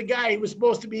he was the guy who was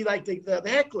supposed to be like the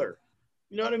heckler.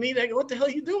 You know what I mean? I go, what the hell are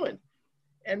you doing?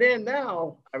 And then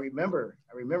now I remember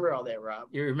all that, Rob.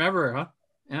 You remember, huh?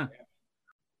 Yeah.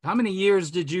 How many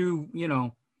years did you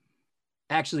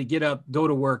actually get up, go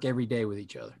to work every day with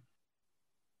each other?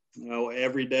 Well,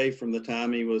 every day from the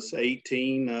time he was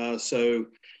 18. So,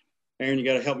 Aaron, you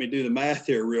got to help me do the math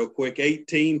here real quick.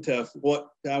 18 to what?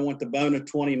 I went to Bona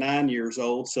 29 years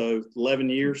old. So 11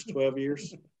 years, 12 years.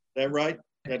 Is that right?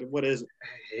 What is it?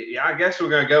 Yeah, I guess we're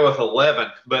going to go with 11,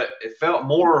 but it felt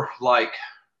more like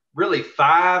really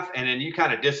 5. And then you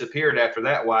kind of disappeared after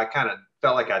that. Well, I kind of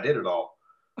felt like I did it all.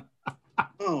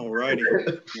 All righty.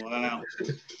 Wow.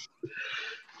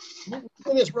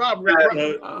 This, Rob,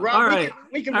 all right.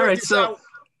 we can work this out.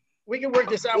 We can work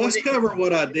this out. Let's cover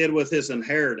what I did with his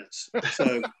inheritance.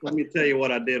 So let me tell you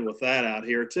what I did with that out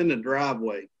here. It's in the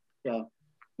driveway. So,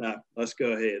 no, let's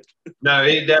go ahead. No,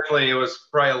 it was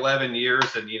probably 11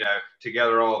 years and,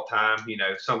 together all the time.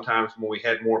 Sometimes when we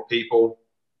had more people,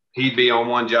 he'd be on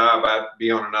one job, I'd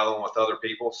be on another one with other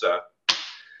people. So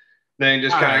then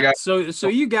just kind of got. So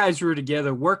you guys were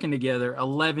together, working together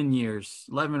 11 years,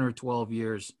 11 or 12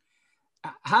 years.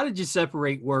 How did you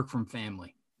separate work from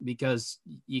family? Because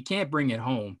you can't bring it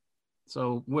home.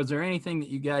 So was there anything that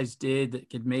you guys did that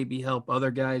could maybe help other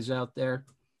guys out there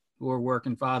who are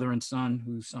working father and son,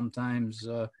 who sometimes,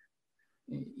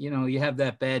 you have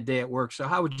that bad day at work? So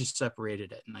how would you separate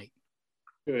it at night?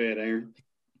 Go ahead, Aaron.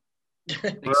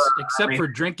 Except for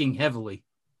drinking heavily.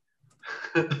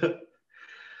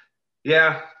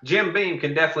 Yeah, Jim Beam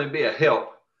can definitely be a help.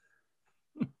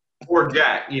 Or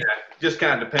Jack, just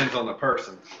kind of depends on the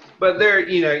person. But there,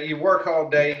 you work all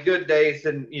day, good days,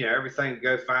 and, everything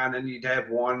goes fine. Then you'd have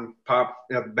one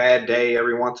a bad day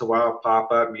every once in a while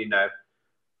pop up,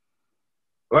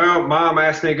 Well, Mom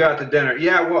asked me to go out to dinner.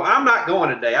 Yeah, well, I'm not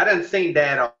going today. I didn't see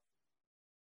Dad.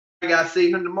 I got to see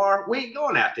him tomorrow. We ain't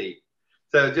going out to eat.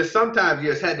 So just sometimes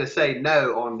you just had to say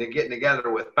no on the getting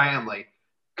together with family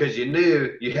because you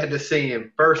knew you had to see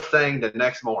him first thing the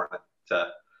next morning. So.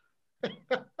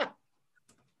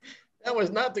 That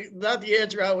was not the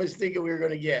answer I was thinking we were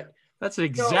going to get. That's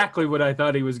exactly what I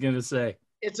thought he was going to say.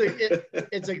 It's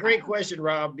a great question,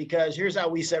 Rob, because here's how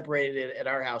we separated it at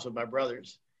our house with my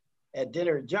brothers. At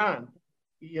dinner, John,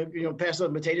 pass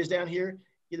those potatoes down here.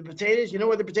 The potatoes, you know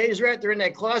where the potatoes are at? They're in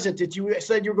that closet that you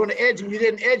said you were going to edge, and you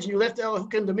didn't edge, and you left that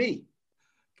hooking to me.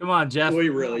 Come on, Jeff. We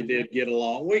really did get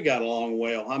along. We got along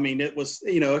well. I mean, it was,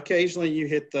 occasionally you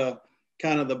hit the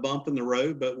kind of the bump in the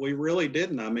road, but we really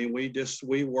didn't. I mean,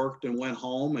 we worked and went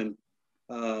home, and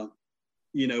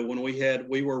when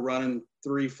we were running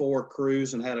 3-4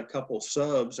 crews and had a couple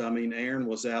subs. I mean, Aaron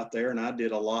was out there and I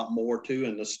did a lot more too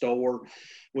in the store.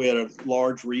 We had a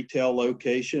large retail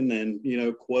location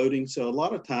and, quoting. So a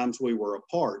lot of times we were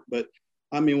apart, but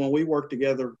I mean, when we worked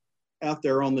together out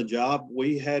there on the job,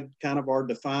 we had kind of our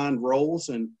defined roles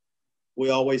and we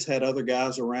always had other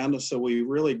guys around us. So we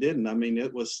really didn't. I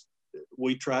mean,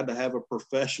 we tried to have a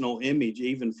professional image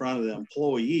even in front of the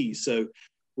employees. So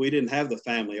we didn't have the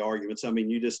family arguments. I mean,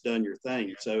 you just done your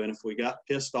thing. So, and if we got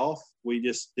pissed off, we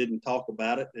just didn't talk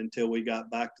about it until we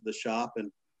got back to the shop and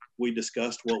we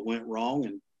discussed what went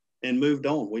wrong and moved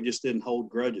on. We just didn't hold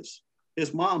grudges.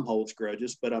 His mom holds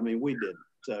grudges, but I mean, we didn't.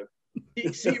 So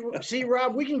see,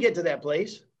 Rob, we can get to that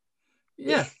place.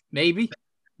 Yeah, maybe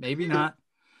not.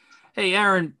 Hey,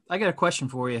 Aaron, I got a question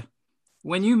for you.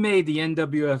 When you made the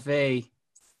NWFA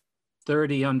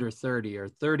 30 under 30 or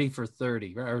 30 for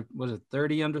 30, or was it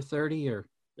 30 under 30 or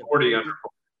 40 under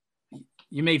 40?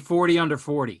 You made 40 under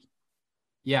 40.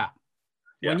 Yeah.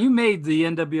 When you made the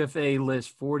NWFA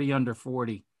list 40 under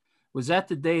 40, was that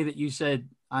the day that you said,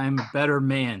 I'm a better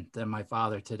man than my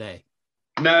father today?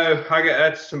 No,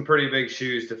 that's some pretty big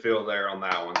shoes to fill there on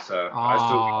that one. So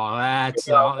that's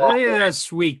a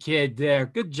sweet kid there.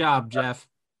 Good job, Jeff.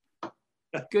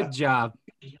 Good job.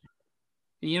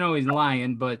 He's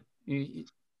lying, but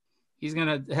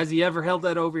has he ever held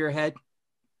that over your head?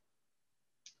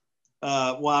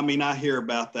 Well, I mean, I hear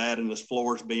about that and his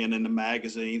floors being in the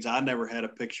magazines. I never had a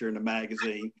picture in the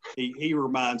magazine. He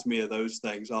reminds me of those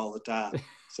things all the time.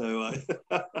 So,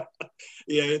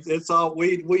 it's all,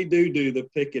 we do the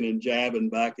picking and jabbing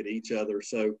back at each other.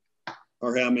 So,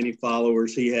 or how many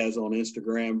followers he has on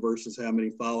Instagram versus how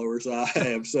many followers I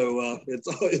have. So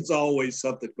it's always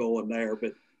something going there.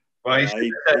 But Well, he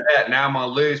said that. Now I'm going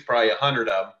to lose probably 100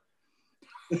 of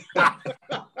them.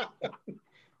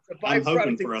 I'm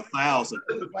hoping for 1,000.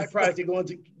 Byproduct of going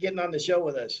to getting on the show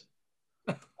with us.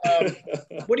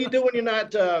 What do you do when you're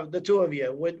not the two of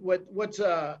you?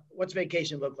 What's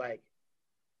vacation look like?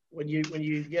 When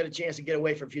you get a chance to get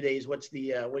away for a few days, what do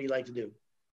you like to do?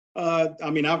 I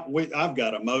mean, I've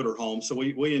got a motor home, so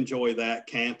we enjoy that,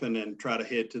 camping and try to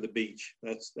head to the beach.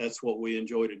 That's what we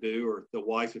enjoy to do. Or the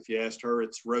wife, if you asked her,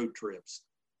 it's road trips.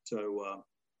 So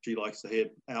she likes to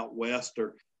head out west,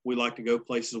 or we like to go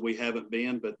places we haven't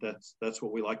been, but that's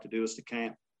what we like to do, is to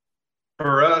camp.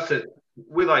 For us,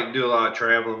 we like to do a lot of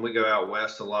traveling. We go out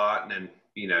west a lot, and then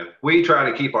we try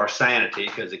to keep our sanity,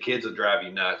 because the kids will drive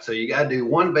you nuts. So you got to do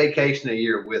one vacation a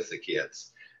year with the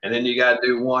kids, and then you got to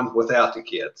do one without the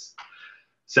kids.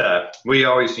 So we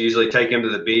always usually take them to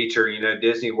the beach or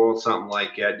Disney World, something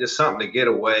like that, just something to get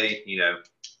away,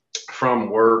 from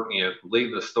work.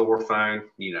 Leave the store phone,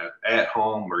 at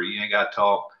home, or you ain't got to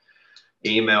talk,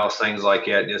 emails, things like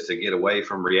that, just to get away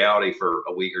from reality for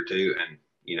a week or two and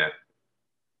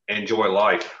enjoy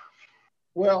life.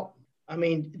 Well, I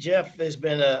mean, Jeff has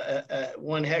been a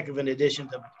one heck of an addition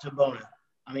to Bona.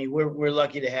 I mean, we're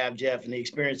lucky to have Jeff and the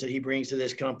experience that he brings to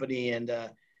this company. And,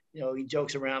 he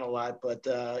jokes around a lot, but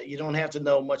you don't have to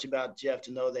know much about Jeff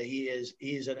to know that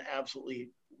he's an absolutely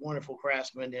wonderful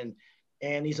craftsman,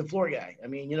 and he's a floor guy. I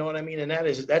mean, you know what I mean? And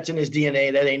that's in his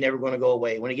DNA. That ain't never going to go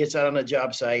away. When he gets out on a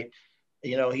job site,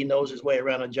 he knows his way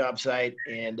around a job site,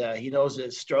 and he knows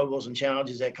the struggles and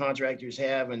challenges that contractors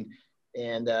have, and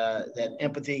that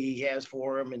empathy he has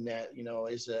for them, and that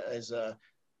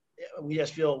we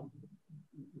just feel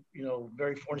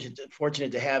very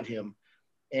fortunate to have him.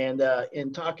 And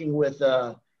in talking with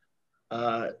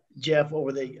Jeff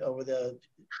over the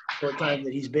short time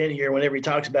that he's been here, whenever he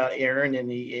talks about Aaron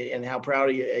and how proud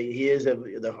he is of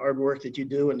the hard work that you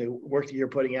do and the work that you're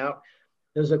putting out,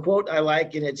 there's a quote I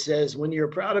like, and it says, "When you're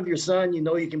proud of your son, you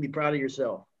can be proud of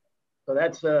yourself." So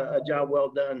that's a job well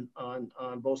done on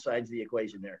both sides of the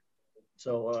equation there.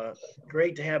 So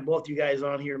great to have both you guys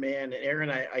on here, man. And Aaron,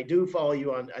 I do follow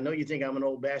you on. I know you think I'm an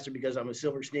old bastard because I'm a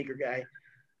silver sneaker guy,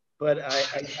 but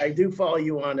I do follow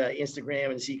you on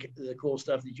Instagram and see the cool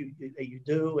stuff that you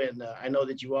do. And I know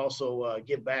that you also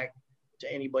give back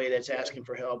to anybody that's asking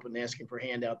for help and asking for a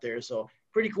hand out there. So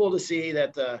pretty cool to see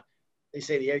that. They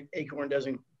say the acorn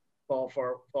doesn't fall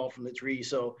from the tree.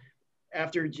 So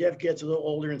after Jeff gets a little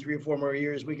older in 3 or 4 more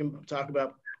years, we can talk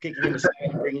about kicking him aside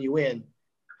and bringing you in.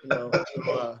 Don't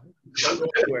go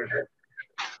anywhere.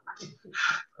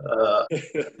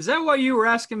 Is that why you were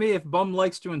asking me if Bum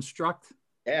likes to instruct?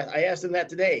 Yeah, I asked him that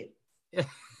today. I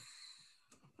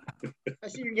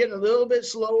see you're getting a little bit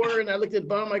slower, and I looked at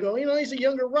Bum. I go, he's a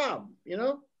younger Rob,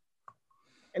 and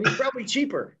he's probably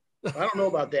cheaper. I don't know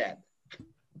about that.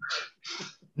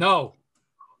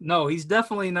 No, he's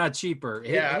definitely not cheaper.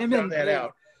 Yeah, I found that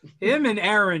out. Him and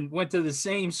Aaron went to the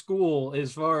same school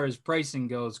as far as pricing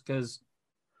goes, because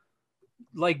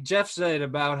like Jeff said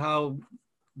about how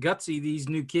gutsy these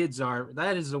new kids are,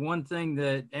 that is the one thing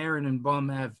that Aaron and Bum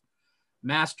have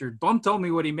mastered. Bum told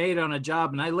me what he made on a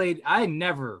job, and I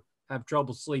never have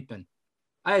trouble sleeping.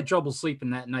 I had trouble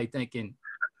sleeping that night thinking,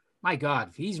 my God,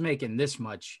 if he's making this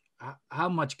much, how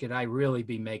much could I really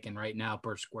be making right now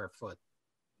per square foot?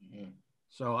 Mm-hmm.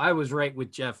 So I was right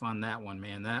with Jeff on that one,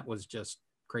 man. That was just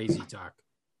crazy talk.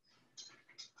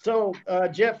 So,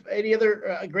 Jeff, any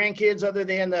other grandkids other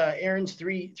than Aaron's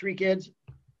three kids?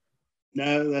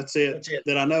 No, that's it.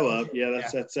 That I know of. Yeah,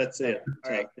 that's it.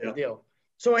 All right, good deal.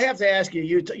 So I have to ask you.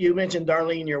 You mentioned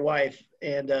Darlene, your wife,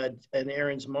 and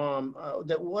Aaron's mom.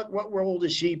 What role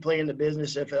does she play in the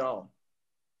business, if at all?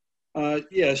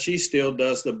 Yeah, she still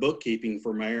does the bookkeeping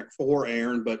for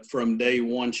Aaron, but from day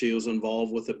one, she was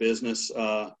involved with the business.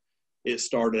 It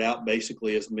started out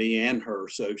basically as me and her.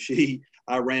 So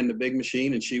I ran the big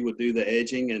machine and she would do the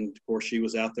edging. And of course, she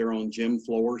was out there on gym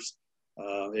floors.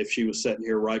 If she was sitting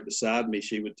here right beside me,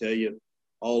 she would tell you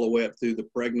all the way up through the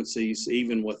pregnancies,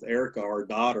 even with Erica, our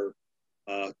daughter,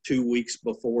 2 weeks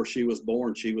before she was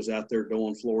born, she was out there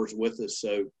doing floors with us.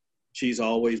 So she's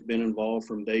always been involved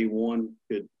from day one,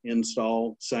 could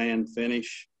install, sand,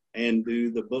 finish, and do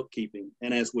the bookkeeping.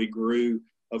 And as we grew,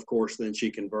 of course, then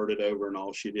she converted over and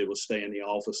all she did was stay in the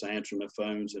office, answering the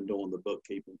phones and doing the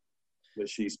bookkeeping. But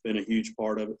she's been a huge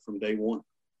part of it from day one.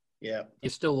 Yeah. You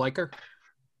still like her?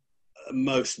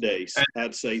 Most days.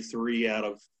 I'd say 3 out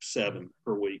of 7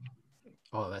 per week.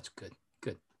 Oh, that's good.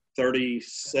 Good.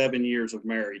 37 years of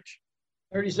marriage.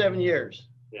 37 years.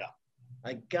 Yeah.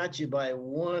 I got you by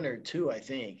 1 or 2, I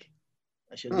think.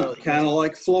 I should know. Kind of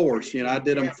like floors. You know, I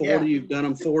did them 40. Yeah. You've done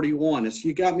them 41.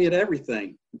 You got me at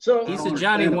everything. So He's a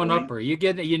Johnny one-upper.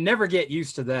 You never get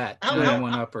used to that. Johnny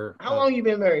one-upper. How long you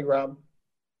been married, Rob?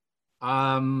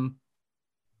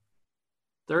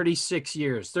 36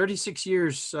 years. 36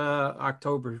 years,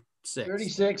 October 6th.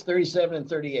 36, 37, and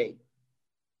 38.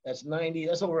 That's 90.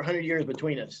 That's over 100 years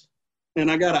between us. And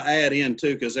I got to add in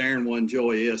too, because Aaron won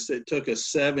Joy is. It took us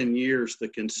 7 years to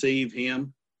conceive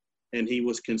him, and he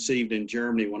was conceived in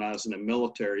Germany when I was in the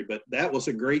military. But that was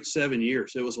a great 7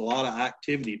 years. There was a lot of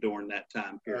activity during that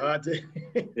time period.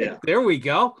 Yeah. There we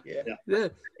go. Yeah.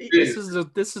 This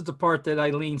is the part that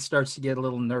Eileen starts to get a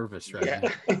little nervous right now.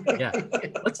 Yeah.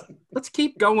 Let's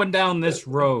keep going down this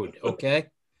road, okay?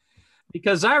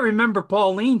 Because I remember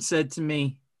Pauline said to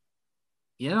me,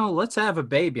 let's have a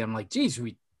baby. I'm like, geez,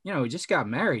 we just got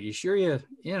married. You sure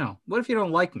what if you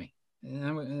don't like me?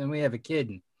 And then we have a kid.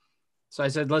 And so I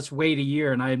said, let's wait a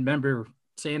year. And I remember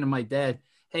saying to my dad,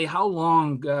 hey, how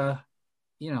long did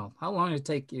it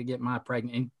take you to get Ma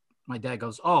pregnant? And my dad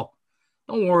goes, oh,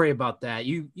 don't worry about that.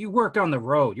 You work on the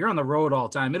road. You're on the road all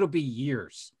the time. It'll be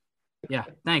years. Yeah.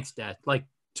 Thanks, Dad. Like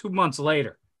 2 months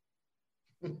later.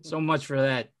 So much for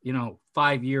that,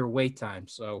 5-year wait time.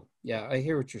 So yeah, I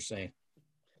hear what you're saying.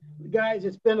 Guys,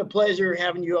 it's been a pleasure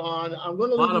having you on. I'm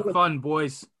going to a lot of fun,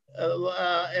 boys.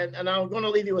 And I'm going to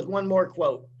leave you with one more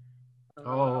quote.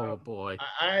 Oh boy.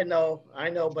 I know,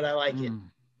 but I like it.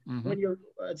 Mm-hmm.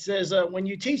 It says, when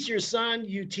you teach your son,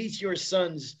 you teach your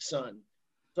son's son.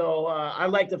 So I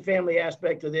like the family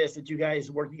aspect of this, that you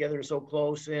guys work together so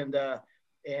close. And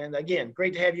again,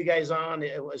 great to have you guys on.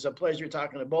 It was a pleasure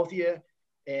talking to both of you.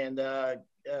 And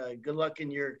good luck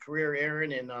in your career,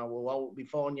 Aaron. And we'll be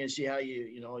following you and see how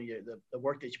the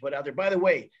work that you put out there. By the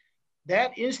way,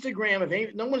 that Instagram,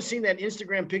 if no one's seen that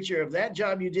Instagram picture of that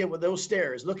job you did with those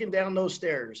stairs, looking down those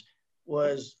stairs,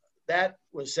 was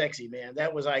sexy, man.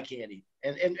 That was eye candy.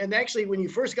 And actually, when you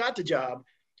first got the job,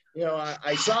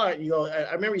 I saw it.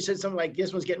 I remember you said something like,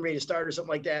 this one's getting ready to start or something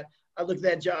like that. I looked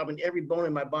at that job and every bone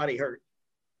in my body hurt.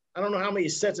 I don't know how many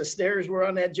sets of stairs were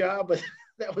on that job, but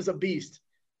that was a beast.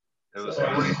 It was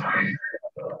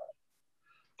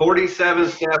 47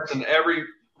 steps, and every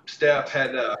step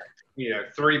had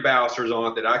 3 balusters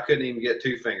on it that I couldn't even get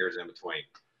 2 fingers in between.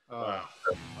 Wow.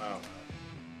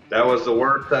 That was the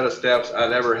worst set of steps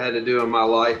I'd ever had to do in my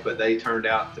life, but they turned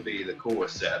out to be the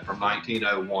coolest set from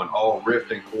 1901, all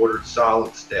ripped and quartered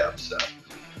solid steps. So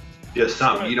just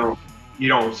something you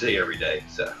don't see every day.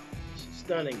 So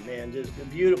stunning, man. Just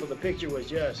beautiful. The picture was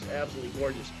just absolutely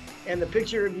gorgeous. And the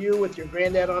picture of you with your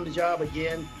granddad on the job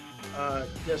again,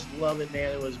 just love it,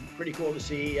 man. It was pretty cool to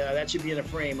see. That should be in a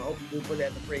frame. I hope you do put that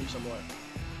in the frame somewhere.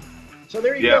 So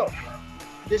there you go.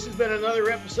 This has been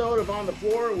another episode of On the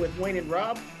Floor with Wayne and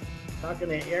Rob, talking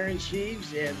to Aaron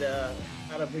Sheaves and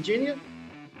out of Virginia,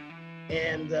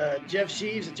 and Jeff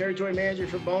Sheaves, the territory manager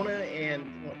for Bona. And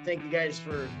thank you guys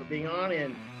for being on,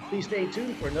 and please stay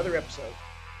tuned for another episode.